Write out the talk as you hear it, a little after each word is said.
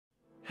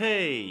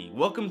Hey,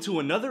 welcome to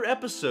another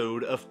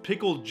episode of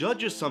Pickle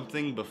Judges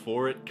Something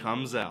Before It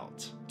Comes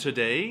Out.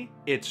 Today,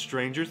 it's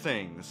Stranger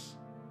Things.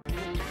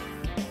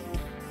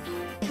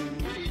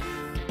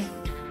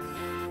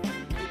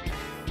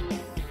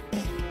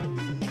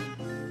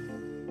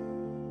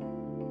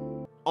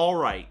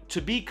 Alright,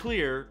 to be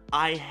clear,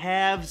 I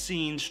have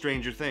seen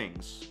Stranger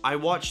Things. I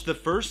watched the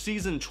first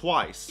season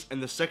twice,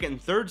 and the second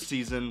and third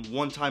season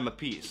one time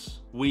apiece.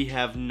 We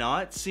have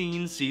not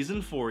seen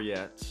season 4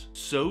 yet,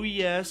 so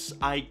yes,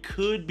 I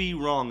could be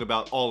wrong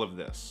about all of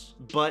this.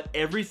 But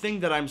everything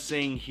that I'm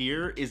saying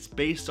here is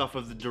based off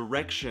of the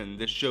direction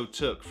this show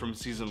took from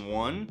season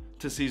 1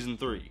 to season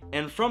 3.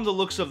 And from the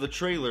looks of the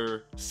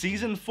trailer,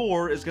 season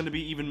 4 is going to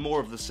be even more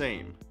of the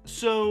same.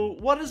 So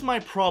what is my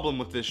problem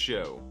with this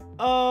show?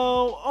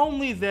 Oh,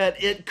 only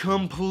that it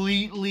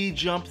completely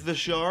jumped the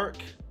shark.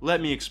 Let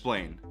me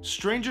explain.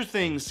 Stranger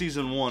Things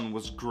Season 1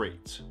 was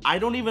great. I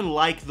don't even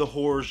like the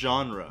horror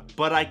genre,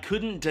 but I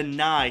couldn't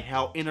deny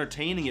how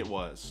entertaining it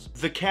was.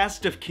 The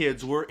cast of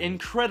kids were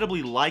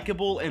incredibly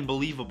likable and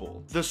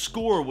believable. The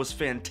score was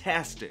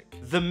fantastic.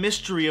 The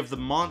mystery of the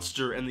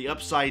monster and the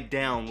Upside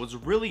Down was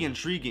really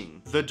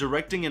intriguing. The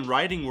directing and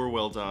writing were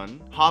well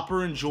done.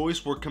 Hopper and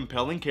Joyce were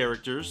compelling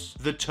characters.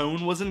 The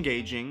tone was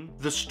engaging.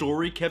 The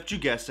story kept you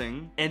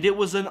guessing. And it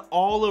was an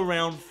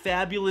all-around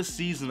fabulous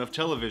season of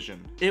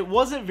television. It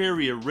wasn't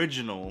very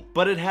original,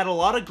 but it had a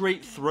lot of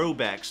great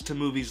throwbacks to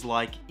movies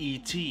like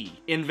E.T.,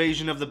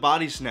 Invasion of the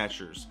Body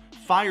Snatchers,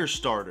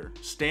 Firestarter,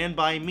 Stand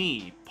By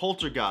Me,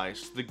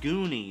 Poltergeist, The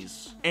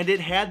Goonies, and it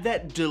had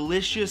that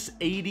delicious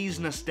 80s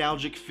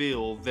nostalgic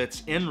feel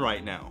that's in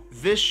right now.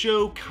 This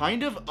show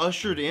kind of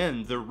ushered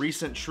in the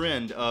recent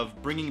trend of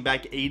bringing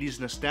back 80s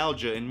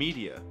nostalgia in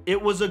media.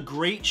 It was a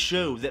great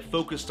show that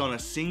focused on a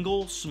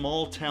single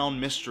small town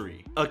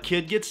mystery. A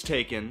kid gets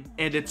taken,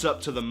 and it's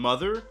up to the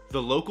mother,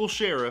 the local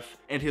sheriff,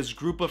 and his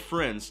group of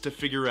friends to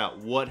figure out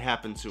what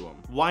happened to him.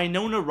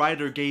 Winona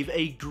Ryder gave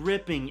a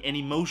gripping and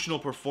emotional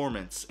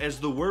performance as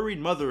the worried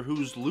mother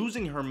who's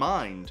losing her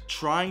mind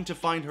trying to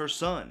find her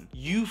son.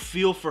 You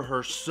feel for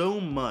her so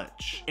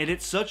much, and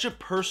it's such a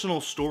personal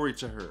story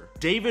to her.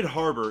 David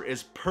Harbour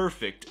is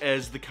perfect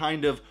as the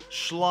kind of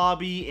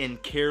schlubby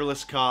and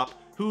careless cop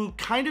who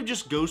kind of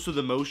just goes through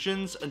the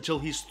motions until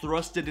he's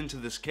thrusted into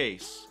this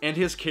case. And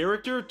his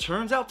character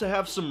turns out to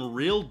have some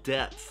real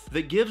depth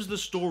that gives the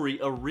story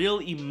a real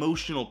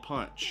emotional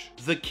punch.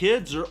 The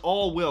kids are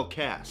all well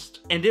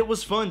cast, and it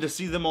was fun to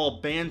see them all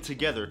band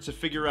together to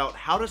figure out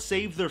how to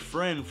save their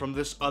friend from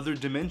this other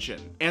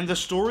dimension. And the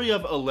story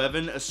of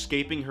Eleven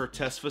escaping her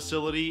test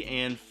facility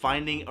and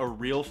finding a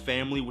real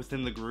family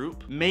within the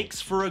group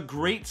makes for a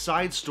great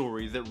side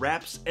story that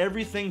wraps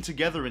everything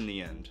together in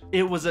the end.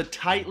 It was a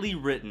tightly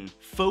written,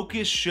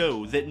 focused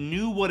show that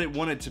knew what it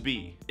wanted to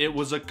be. It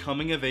was a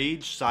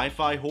coming-of-age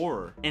sci-fi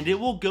horror, and it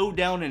will go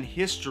down in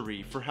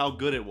history for how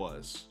good it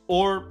was.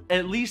 Or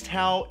at least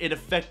how it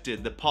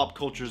affected the pop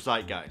culture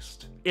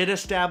zeitgeist. It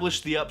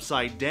established the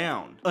Upside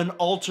Down, an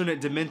alternate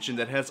dimension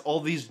that has all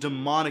these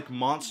demonic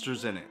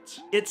monsters in it.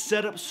 It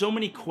set up so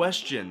many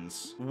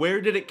questions. Where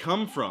did it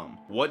come from?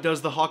 What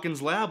does the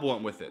Hawkins lab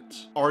want with it?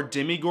 Are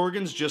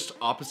Demogorgons just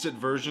opposite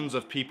versions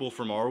of people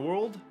from our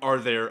world? Are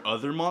there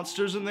other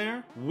monsters in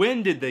there?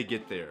 When did they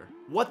get there?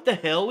 What the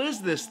hell is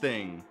this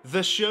thing?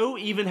 The show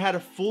even had a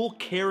full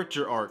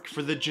character arc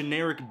for the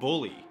generic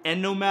bully,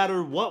 and no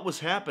matter what was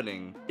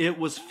happening, it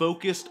was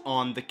focused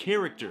on the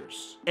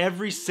characters.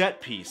 Every set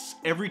piece,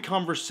 every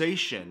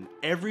conversation,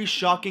 every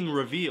shocking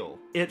reveal,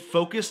 it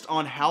focused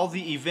on how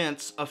the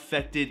events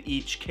affected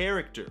each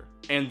character.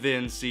 And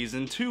then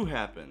season 2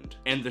 happened,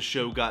 and the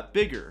show got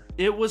bigger.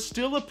 It was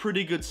still a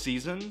pretty good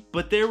season,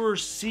 but there were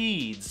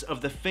seeds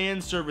of the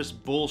fan service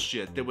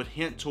bullshit that would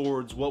hint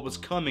towards what was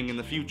coming in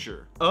the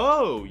future.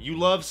 Oh, you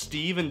love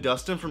Steve and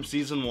Dustin from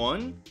season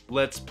 1?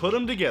 Let's put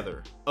them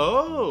together.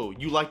 Oh,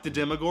 you like the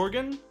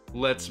Demogorgon?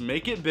 Let's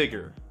make it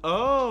bigger.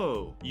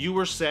 Oh, you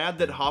were sad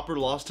that Hopper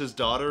lost his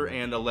daughter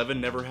and Eleven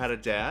never had a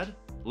dad?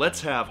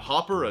 Let's have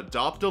Hopper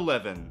adopt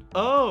Eleven.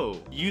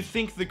 Oh, you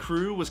think the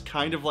crew was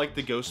kind of like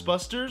the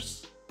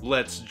Ghostbusters?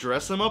 Let's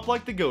dress them up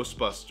like the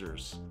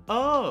Ghostbusters.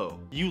 Oh,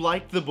 you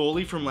liked the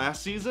bully from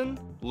last season?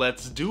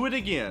 Let's do it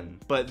again.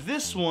 But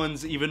this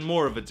one's even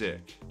more of a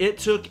dick. It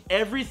took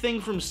everything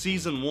from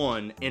season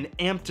 1 and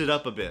amped it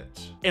up a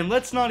bit. And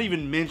let's not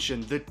even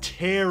mention the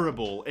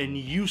terrible and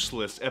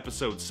useless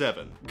episode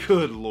 7.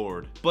 Good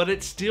lord. But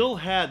it still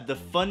had the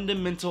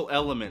fundamental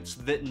elements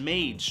that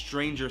made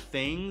Stranger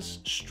Things,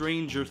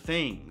 Stranger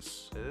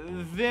Things.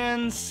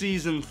 Then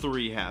season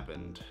 3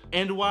 happened.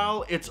 And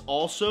while it's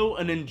also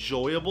an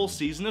enjoyable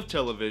season of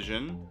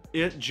television,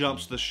 it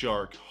jumps the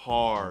shark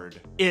hard.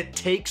 It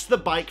takes the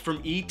bike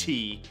from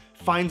E.T.,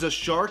 finds a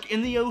shark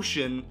in the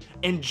ocean,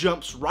 and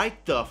jumps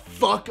right the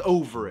fuck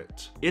over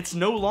it. It's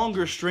no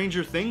longer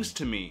Stranger Things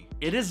to me.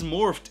 It has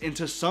morphed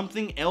into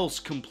something else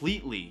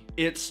completely.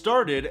 It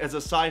started as a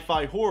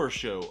sci-fi horror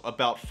show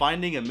about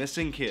finding a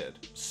missing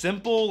kid.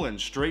 Simple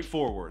and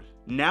straightforward.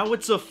 Now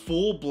it's a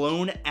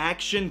full-blown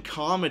action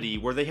comedy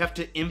where they have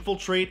to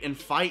infiltrate and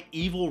fight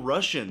evil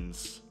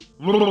Russians.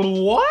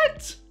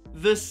 What?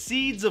 the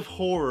seeds of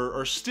horror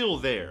are still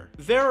there.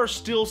 There are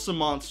still some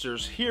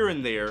monsters here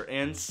and there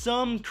and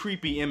some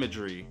creepy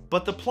imagery,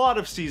 but the plot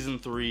of season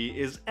 3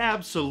 is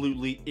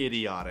absolutely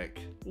idiotic.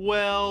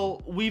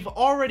 Well, we've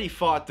already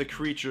fought the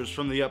creatures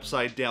from the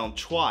Upside Down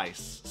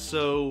twice,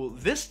 so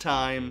this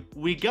time,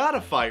 we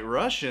gotta fight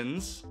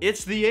Russians.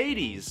 It's the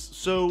 80s,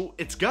 so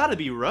it's gotta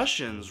be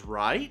Russians,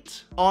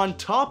 right? On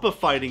top of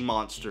fighting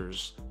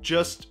monsters,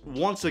 just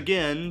once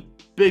again,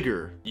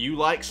 bigger. You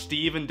like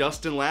Steve and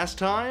Dustin last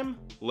time?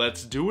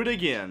 Let's do it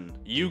again.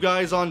 You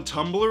guys on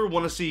Tumblr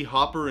wanna see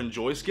Hopper and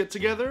Joyce get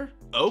together?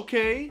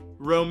 Okay.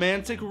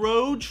 Romantic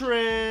road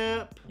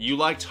trip. You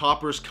liked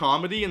Hopper's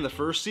comedy in the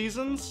first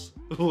seasons?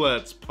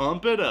 Let's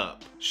pump it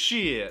up.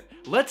 Shit,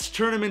 let's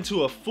turn him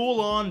into a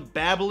full-on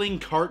babbling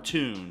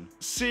cartoon.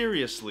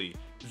 Seriously.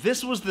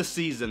 This was the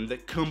season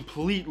that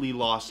completely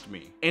lost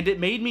me, and it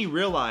made me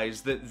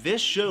realize that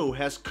this show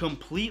has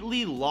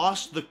completely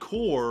lost the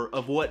core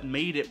of what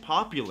made it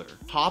popular.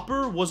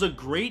 Hopper was a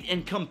great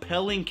and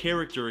compelling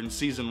character in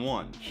season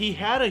 1. He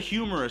had a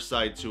humorous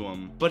side to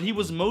him, but he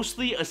was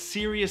mostly a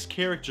serious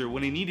character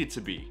when he needed to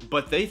be.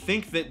 But they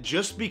think that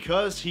just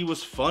because he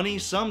was funny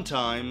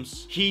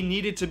sometimes, he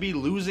needed to be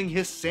losing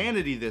his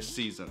sanity this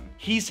season.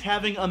 He's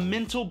having a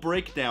mental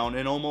breakdown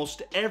in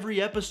almost every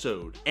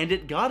episode, and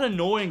it got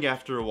annoying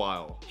after a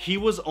while. He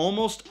was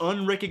almost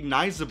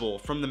unrecognizable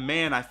from the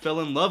man I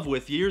fell in love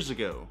with years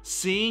ago.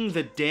 Seeing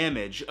the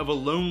damage of a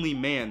lonely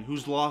man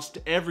who's lost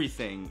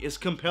everything is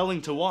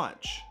compelling to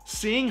watch.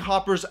 Seeing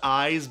Hopper's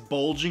eyes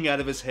bulging out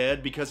of his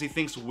head because he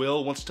thinks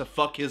Will wants to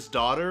fuck his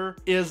daughter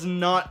is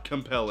not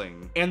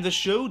compelling. And the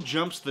show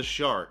jumps the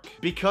shark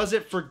because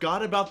it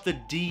forgot about the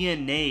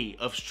DNA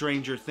of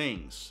Stranger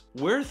Things.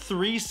 We're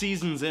 3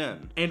 seasons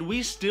in, and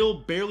we still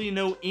barely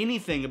know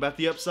anything about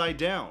the Upside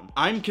Down.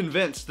 I'm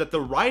convinced that the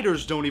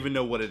writers don't even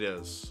know what it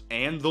is,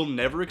 and they'll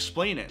never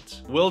explain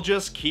it. We'll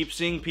just keep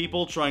seeing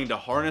people trying to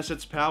harness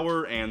its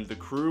power, and the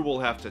crew will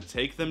have to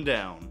take them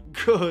down.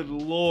 Good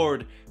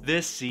lord,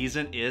 this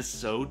season is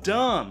so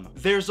dumb.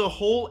 There's a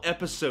whole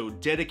episode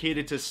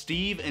dedicated to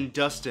Steve and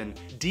Dustin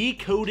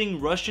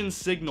decoding Russian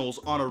signals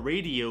on a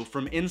radio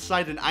from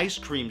inside an ice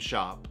cream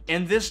shop.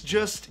 And this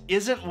just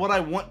isn't what I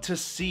want to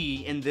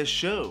see in this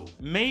show.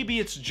 Maybe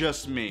it's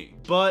just me,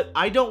 but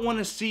I don't want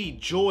to see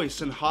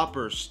Joyce and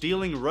Hopper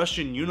stealing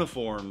Russian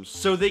uniforms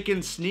so they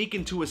can sneak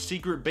into a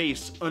secret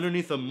base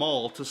underneath a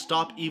mall to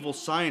stop evil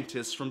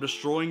scientists from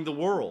destroying the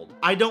world.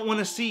 I don't want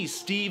to see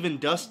Steve and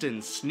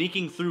Dustin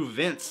sneaking through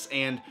vents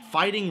and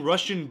fighting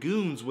Russian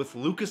goons with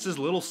Lucas's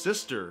little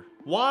sister.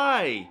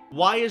 Why?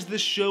 Why is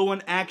this show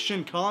an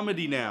action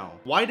comedy now?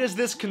 Why does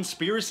this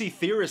conspiracy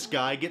theorist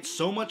guy get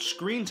so much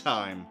screen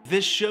time?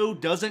 This show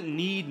doesn't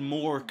need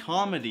more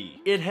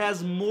comedy. It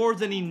has more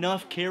than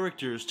enough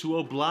characters to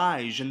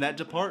oblige in that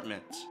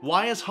department.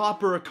 Why is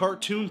Hopper a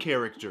cartoon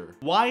character?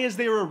 Why is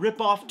there a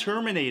rip-off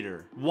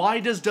Terminator? Why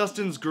does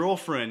Dustin's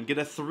girlfriend get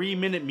a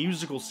 3-minute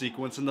musical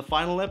sequence in the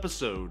final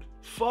episode?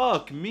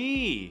 Fuck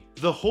me.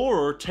 The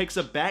horror takes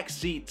a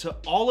backseat to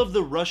all of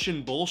the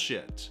Russian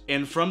bullshit.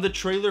 And from the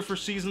trailer for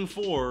season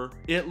 4,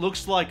 it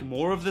looks like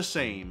more of the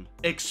same.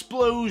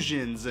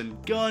 Explosions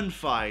and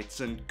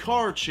gunfights and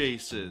car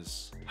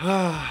chases.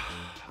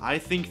 I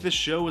think this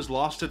show has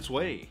lost its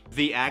way.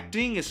 The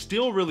acting is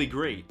still really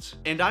great,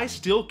 and I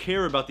still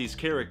care about these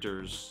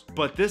characters,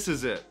 but this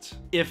is it.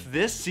 If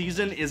this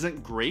season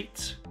isn't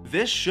great,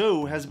 this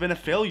show has been a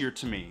failure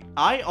to me.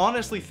 I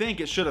honestly think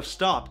it should have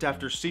stopped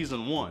after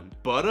season 1,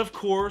 but of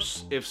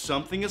course, if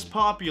something is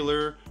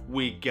popular,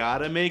 we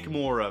gotta make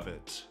more of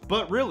it.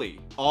 But really,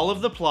 all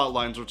of the plot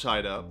lines were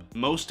tied up,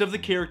 most of the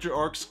character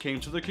arcs came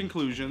to their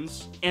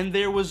conclusions, and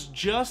there was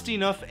just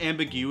enough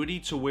ambiguity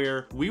to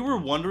where we were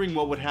wondering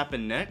what would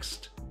happen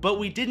next, but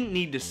we didn't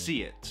need to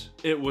see it.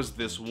 It was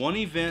this one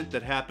event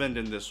that happened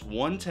in this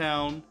one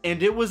town,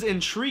 and it was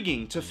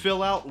intriguing to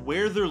fill out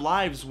where their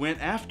lives went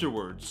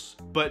afterwards.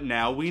 But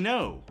now we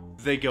know.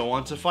 They go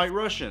on to fight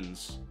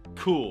Russians.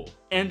 Cool.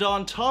 And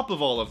on top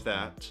of all of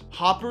that,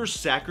 Hopper's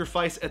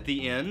sacrifice at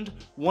the end,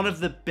 one of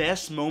the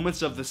best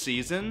moments of the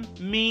season,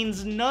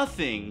 means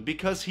nothing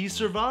because he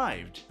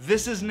survived.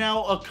 This is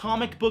now a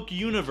comic book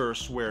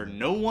universe where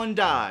no one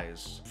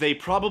dies. They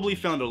probably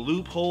found a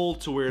loophole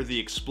to where the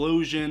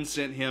explosion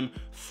sent him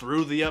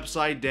through the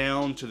Upside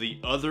Down to the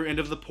other end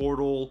of the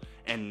portal,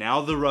 and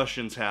now the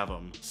Russians have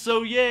him.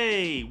 So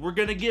yay, we're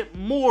gonna get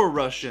more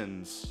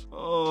Russians.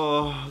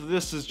 Oh,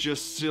 this is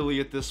just silly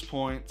at this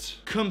point.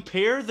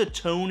 Compare the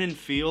tone and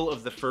feel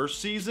of the first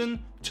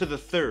season to the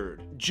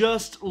third.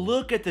 Just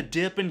look at the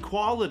dip in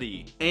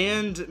quality.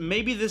 And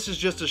maybe this is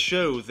just a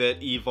show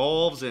that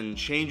evolves and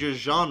changes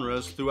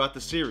genres throughout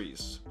the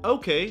series.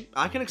 Okay,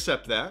 I can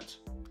accept that.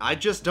 I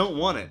just don't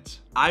want it.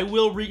 I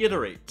will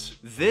reiterate,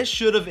 this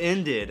should have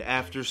ended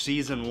after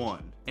season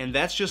 1. And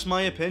that's just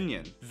my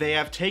opinion. They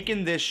have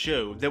taken this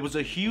show that was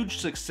a huge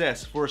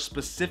success for a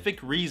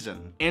specific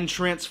reason and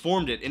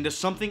transformed it into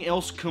something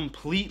else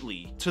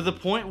completely, to the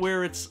point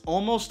where it's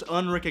almost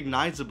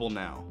unrecognizable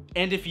now.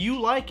 And if you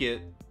like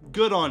it,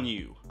 good on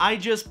you. I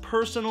just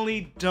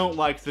personally don't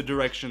like the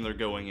direction they're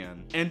going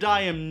in, and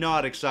I am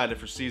not excited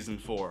for season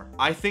 4.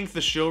 I think the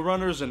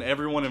showrunners and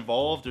everyone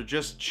involved are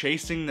just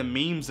chasing the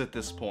memes at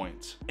this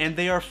point, and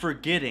they are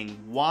forgetting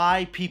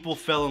why people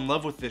fell in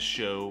love with this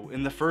show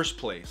in the first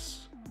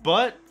place.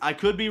 But I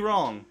could be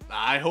wrong.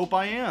 I hope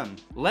I am.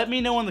 Let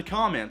me know in the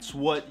comments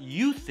what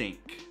you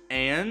think,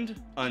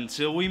 and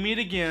until we meet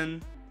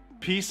again,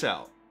 peace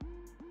out.